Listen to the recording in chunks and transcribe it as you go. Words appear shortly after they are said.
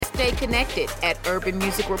Stay connected at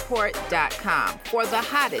urbanmusicreport.com for the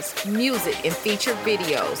hottest music and featured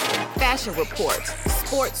videos, fashion reports,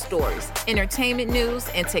 sports stories, entertainment news,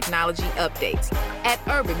 and technology updates at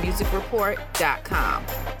urbanmusicreport.com.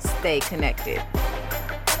 Stay connected.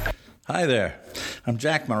 Hi there. I'm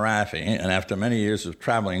Jack Marafi, and after many years of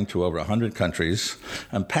traveling to over 100 countries,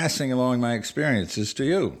 I'm passing along my experiences to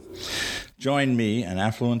you. Join me, an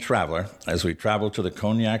affluent traveler, as we travel to the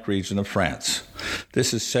Cognac region of France.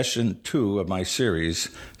 This is session 2 of my series,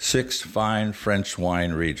 6 Fine French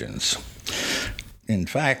Wine Regions. In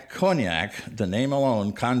fact, Cognac, the name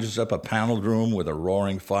alone, conjures up a paneled room with a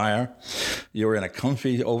roaring fire. You're in a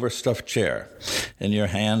comfy, overstuffed chair. In your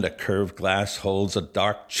hand, a curved glass holds a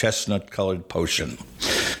dark chestnut-colored potion.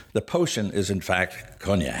 The potion is, in fact,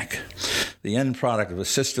 cognac, the end product of a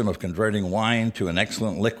system of converting wine to an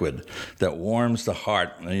excellent liquid that warms the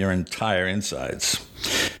heart and your entire insides.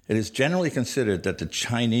 It is generally considered that the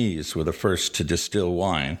Chinese were the first to distill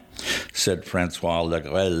wine, said Francois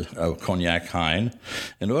Legrel of Cognac Hain.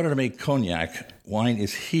 In order to make cognac, wine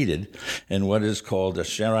is heated in what is called the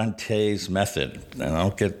Charentaise method. And I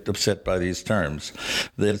don't get upset by these terms.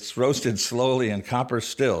 It's roasted slowly in copper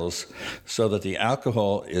stills so that the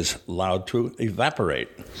alcohol is allowed to evaporate.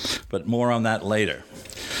 But more on that later.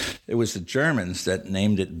 It was the Germans that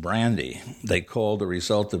named it brandy. They called the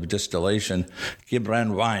result of distillation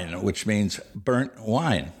Gebranwein, which means burnt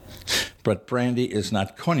wine. But brandy is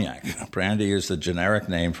not cognac. Brandy is the generic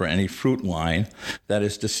name for any fruit wine that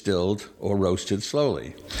is distilled or roasted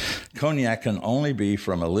slowly. Cognac can only be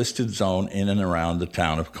from a listed zone in and around the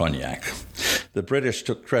town of Cognac. The British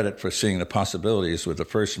took credit for seeing the possibilities with the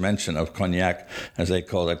first mention of cognac, as they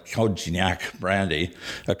called it, cognac brandy,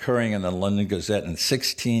 occurring in the London Gazette in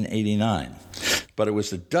 1689. But it was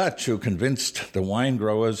the Dutch who convinced the wine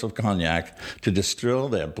growers of Cognac to distill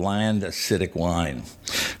their bland, acidic wine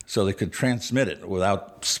so they could transmit it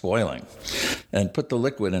without spoiling and put the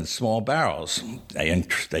liquid in small barrels. They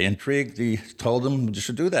intrigued, told them you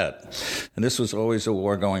should do that. And this was always a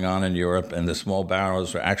war going on in Europe, and the small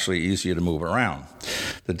barrels were actually easier to move around.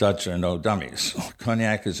 The Dutch are no dummies.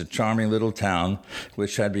 Cognac is a charming little town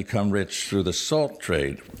which had become rich through the salt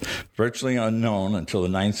trade. Virtually unknown until the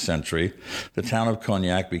 9th century, the town of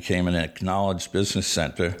Cognac became an acknowledged business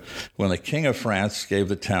center when the King of France gave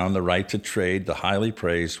the town the right to trade the highly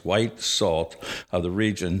praised white salt of the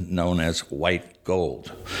region known as white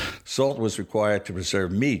gold. Salt was required to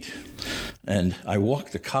preserve meat, and I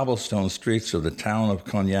walked the cobblestone streets of the town of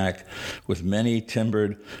Cognac with many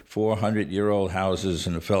timbered 400-year-old houses,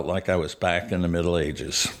 and it felt like I was back in the Middle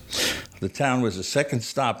Ages. The town was the second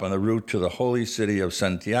stop on the route to the holy city of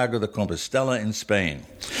Santiago de Compostela in Spain.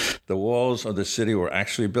 The walls of the city were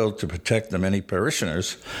actually built to protect the many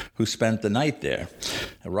parishioners who spent the night there.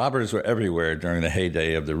 Robbers were everywhere during the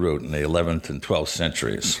heyday of the route in the 11th and 12th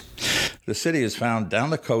centuries. The city is found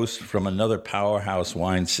down the coast from another powerhouse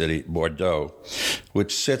wine city, Bordeaux,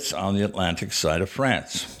 which sits on the Atlantic side of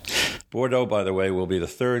France. Bordeaux, by the way, will be the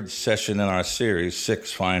third session in our series,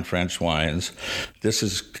 6 Fine French Wines.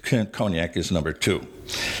 Cognac is number 2.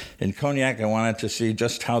 In Cognac, I wanted to see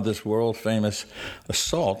just how this world-famous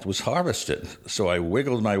salt was harvested, so I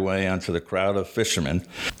wiggled my way onto the crowd of fishermen.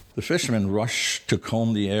 The fishermen rushed to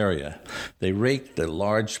comb the area. They raked the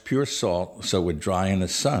large, pure salt so it would dry in the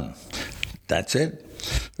sun. That's it.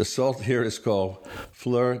 The salt here is called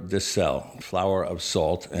fleur de sel, flower of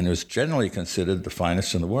salt, and is generally considered the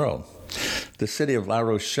finest in the world. The city of La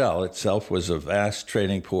Rochelle itself was a vast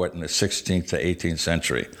trading port in the 16th to 18th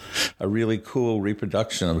century. A really cool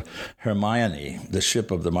reproduction of Hermione, the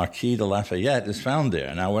ship of the Marquis de Lafayette, is found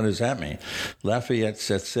there. Now, what does that mean? Lafayette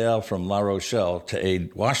set sail from La Rochelle to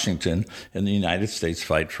aid Washington in the United States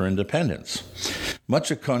fight for independence.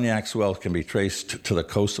 Much of Cognac's wealth can be traced to the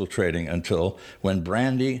coastal trading until when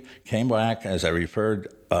brandy came back, as I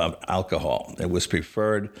referred, alcohol. It was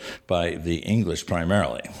preferred by the English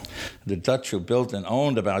primarily. The Dutch, who built and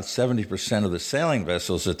owned about 70% of the sailing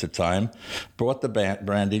vessels at the time, brought the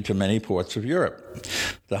brandy to many ports of Europe.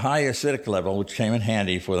 The high acidic level, which came in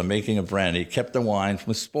handy for the making of brandy, kept the wine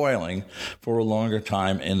from spoiling for a longer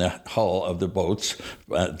time in the hull of the boats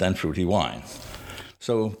than fruity wine.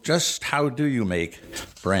 So just how do you make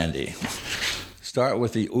brandy? Start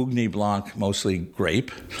with the Ugni Blanc, mostly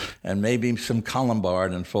grape, and maybe some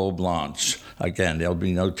Colombard and Fol Blanche. Again, there'll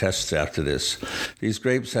be no tests after this. These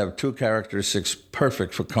grapes have 2 characteristics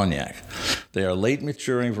perfect for cognac. They are late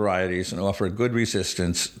maturing varieties and offer good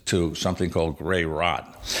resistance to something called gray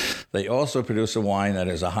rot. They also produce a wine that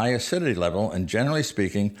has a high acidity level and, generally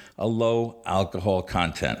speaking, a low alcohol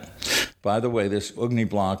content. By the way, this Ugni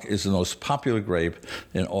Blanc is the most popular grape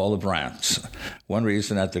in all of France. One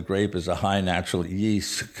reason that the grape is a high natural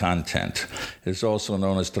yeast content. It is also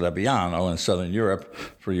known as Trebbiano in Southern Europe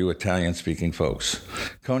for you Italian-speaking folks.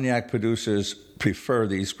 Cognac producers prefer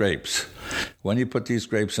these grapes. When you put these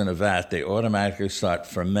grapes in a vat, they automatically start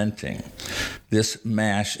fermenting. This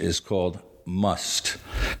mash is called must.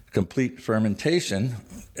 Complete fermentation,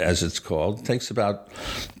 as it's called, takes about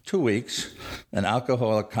 2 weeks. An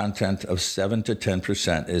alcoholic content of 7 to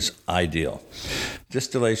 10% is ideal.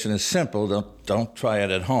 Distillation is simple. Don't try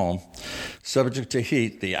it at home. Subject to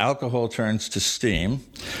heat, the alcohol turns to steam.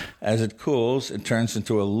 As it cools, it turns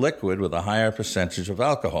into a liquid with a higher percentage of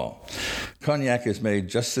alcohol. Cognac is made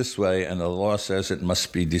just this way, and the law says it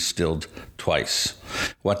must be distilled twice.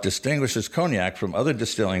 What distinguishes cognac from other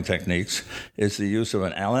distilling techniques is the use of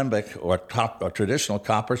an alembic or traditional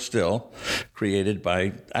copper still created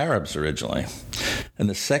by Arabs originally. And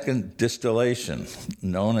the second distillation,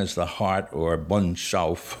 known as the heart or bon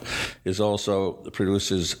chauffe,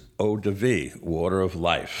 produces eau de vie, water of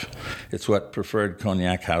life. It's what preferred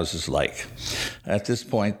cognac houses like. At this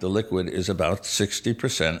point, the liquid is about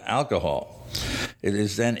 60% alcohol. It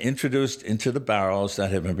is then introduced into the barrels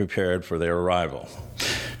that have been prepared for their arrival.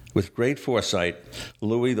 With great foresight,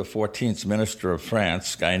 Louis XIV's minister of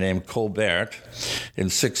France, a guy named Colbert, in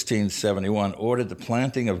 1671 ordered the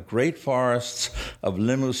planting of great forests of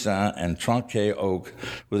Limousin and Tronquet oak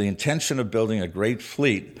with the intention of building a great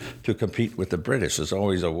fleet to compete with the British. There's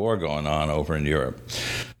always a war going on over in Europe.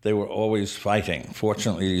 They were always fighting.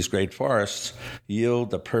 Fortunately, these great forests yield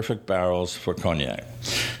the perfect barrels for cognac.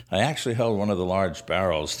 I actually held one of the large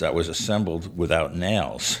barrels that was assembled without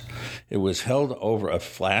nails. It was held over a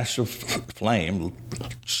flash of flame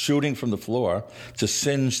shooting from the floor to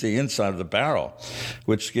singe the inside of the barrel,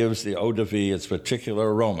 which gives the eau de vie its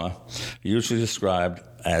particular aroma, usually described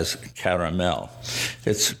as caramel.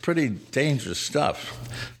 It's pretty dangerous stuff.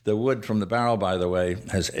 The wood from the barrel, by the way,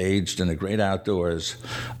 has aged in the great outdoors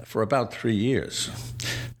for about 3 years.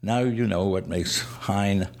 Now you know what makes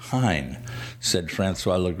Hein Hein, said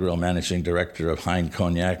Francois Legrill, managing director of Hein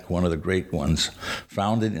Cognac, one of the great ones,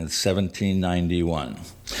 founded in 1791.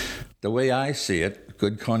 The way I see it,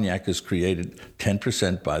 good cognac is created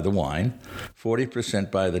 10% by the wine, 40%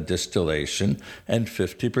 by the distillation, and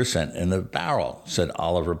 50% in the barrel, said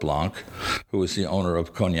Oliver Blanc, who is the owner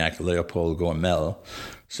of Cognac Léopold Gourmel.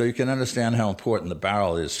 So you can understand how important the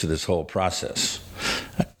barrel is to this whole process.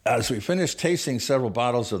 As we finished tasting several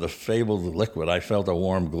bottles of the fabled liquid, I felt a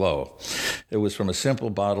warm glow. It was from a simple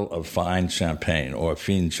bottle of fine champagne, or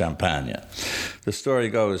fine champagne. The story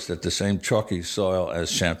goes that the same chalky soil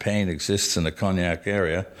as Champagne exists in the Cognac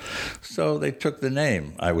area, so they took the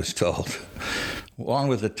name, I was told. Along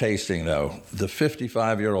with the tasting, though, the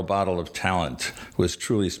 55-year-old bottle of Talent was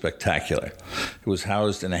truly spectacular. It was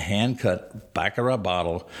housed in a hand-cut Baccarat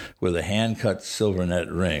bottle with a hand-cut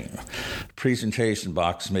silvernet ring. A presentation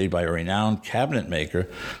box made by a renowned cabinet maker,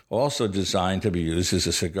 also designed to be used as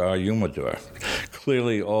a cigar humidor.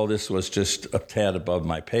 Clearly, all this was just a tad above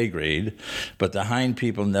my pay grade, but the Hein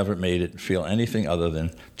people never made it feel anything other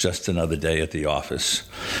than just another day at the office.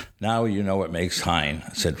 Now you know what makes Hein,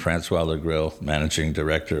 said Francois Legrill, managing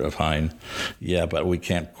director of Hein. Yeah, but we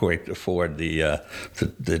can't quite afford the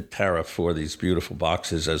tariff for these beautiful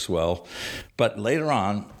boxes as well. But later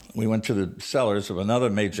on, we went to the cellars of another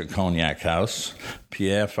major cognac house,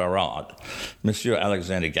 Pierre Farad. Monsieur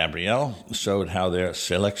Alexandre Gabriel showed how their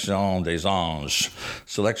Sélection des Anges,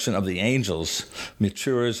 selection of the angels,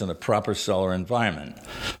 matures in a proper cellar environment.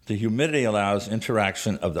 The humidity allows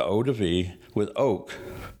interaction of the eau de vie with oak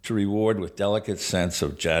to reward with delicate scents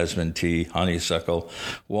of jasmine tea, honeysuckle,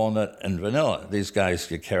 walnut, and vanilla. These guys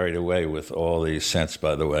get carried away with all these scents,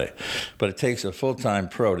 by the way. But it takes a full-time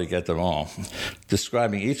pro to get them all.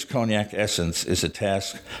 Describing each cognac essence is a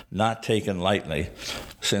task not taken lightly,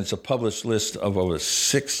 since a published list of over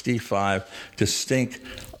 65 distinct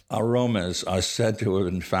aromas are said to have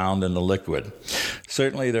been found in the liquid.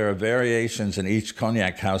 Certainly there are variations in each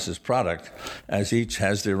cognac house's product, as each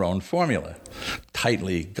has their own formula,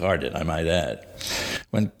 tightly guarded, I might add.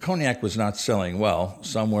 When cognac was not selling well,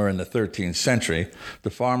 somewhere in the 13th century, the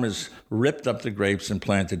farmers ripped up the grapes and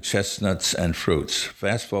planted chestnuts and fruits.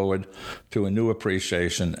 Fast forward to a new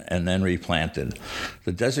appreciation and then replanted.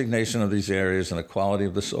 The designation of these areas and the quality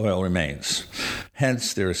of the soil remains.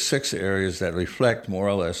 Hence, there are 6 areas that reflect more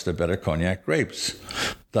or less the better cognac grapes.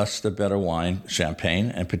 Thus, the better wine, Champagne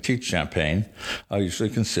and Petit Champagne, are usually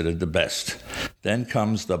considered the best. Then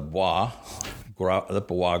comes the Bois,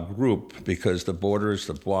 Bois group, because the Borders,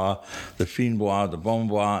 the Bois, the Fine Bois, the Bon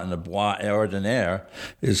Bois, and the Bois Ordinaire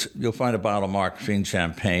you'll find a bottle marked Fine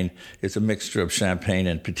Champagne. It's a mixture of Champagne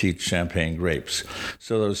and Petit Champagne grapes.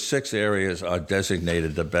 So those 6 areas are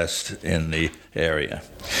designated the best in the area.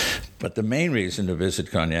 But the main reason to visit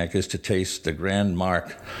Cognac is to taste the Grand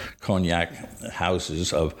Marque Cognac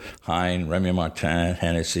houses of Hein, Remy Martin,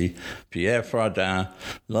 Hennessy, Pierre Fardin,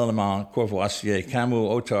 Lallemand, Courvoisier, Camus,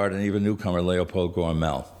 Otard, and even newcomer Leopold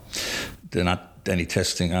Gourmel. They're not any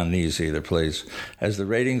testing on these either, please. As the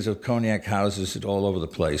ratings of cognac houses are all over the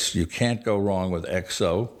place, you can't go wrong with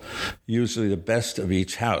XO, usually the best of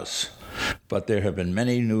each house. But there have been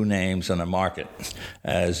many new names on the market,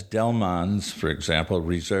 as Delmans, for example,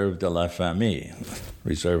 Reserve de la Famille,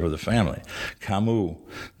 Reserve of the Family, Camus,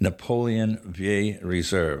 Napoleon Vieille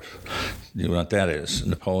Reserve, you know what that is,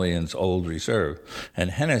 Napoleon's Old Reserve,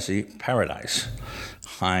 and Hennessy Paradise,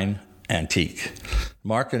 Hein Antique.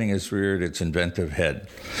 Marketing has reared its inventive head.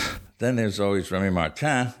 Then there's always Remy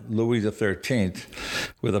Martin, Louis XIII,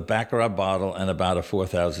 with a Baccarat bottle and about a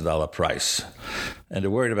 $4,000 price. And a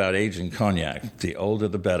word about aging cognac. The older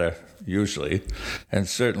the better, usually, and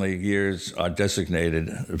certainly years are designated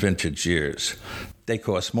vintage years. They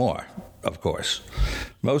cost more, of course.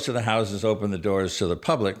 Most of the houses open the doors to the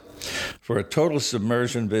public for a total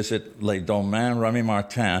submersion visit Les Domaines Remy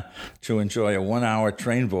Martin to enjoy a 1-hour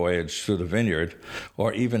train voyage through the vineyard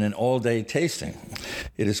or even an all-day tasting.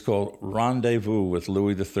 It is called Rendezvous with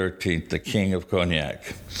Louis XIII, the King of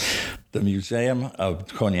Cognac. The Museum of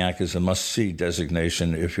Cognac is a must-see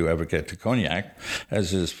designation if you ever get to Cognac,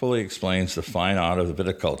 as it fully explains the fine art of the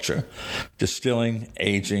viticulture, distilling,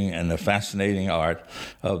 aging, and the fascinating art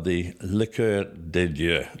of the liqueur des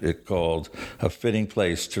dieux. It's called a fitting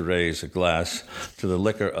place to raise a glass to the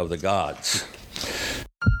liquor of the gods.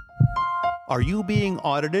 Are you being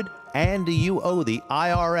audited? And do you owe the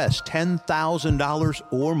IRS $10,000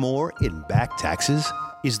 or more in back taxes?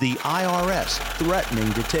 Is the IRS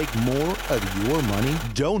threatening to take more of your money?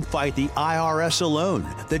 Don't fight the IRS alone.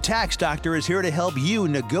 The Tax Doctor is here to help you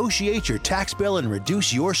negotiate your tax bill and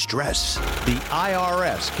reduce your stress. The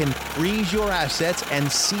IRS can freeze your assets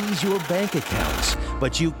and seize your bank accounts,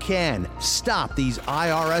 but you can stop these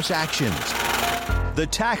IRS actions. The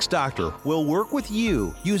Tax Doctor will work with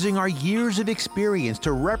you using our years of experience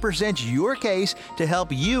to represent your case to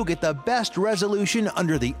help you get the best resolution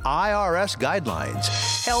under the IRS guidelines.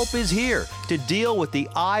 Help is here to deal with the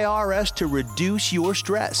IRS to reduce your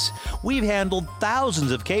stress. We've handled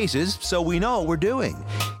thousands of cases, so we know what we're doing.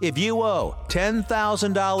 If you owe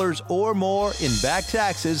 $10,000 or more in back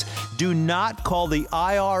taxes, do not call the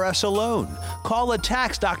IRS alone. Call a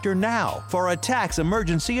Tax Doctor now for a tax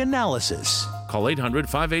emergency analysis. Call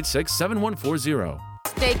 800-586-7140.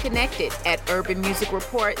 Stay connected at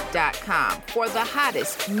urbanmusicreport.com for the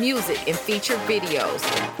hottest music and featured videos,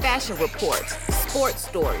 fashion reports, sports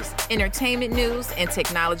stories, entertainment news, and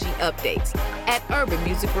technology updates at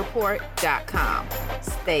urbanmusicreport.com.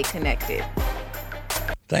 Stay connected.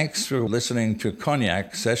 Thanks for listening to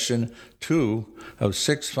Cognac Session 2 of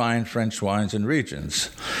 6 Fine French Wines and Regions.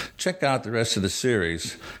 Check out the rest of the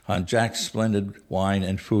series on Jack's Splendid Wine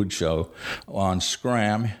and Food Show on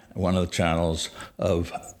Scram, one of the channels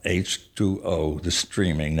of H2O, the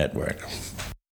streaming network.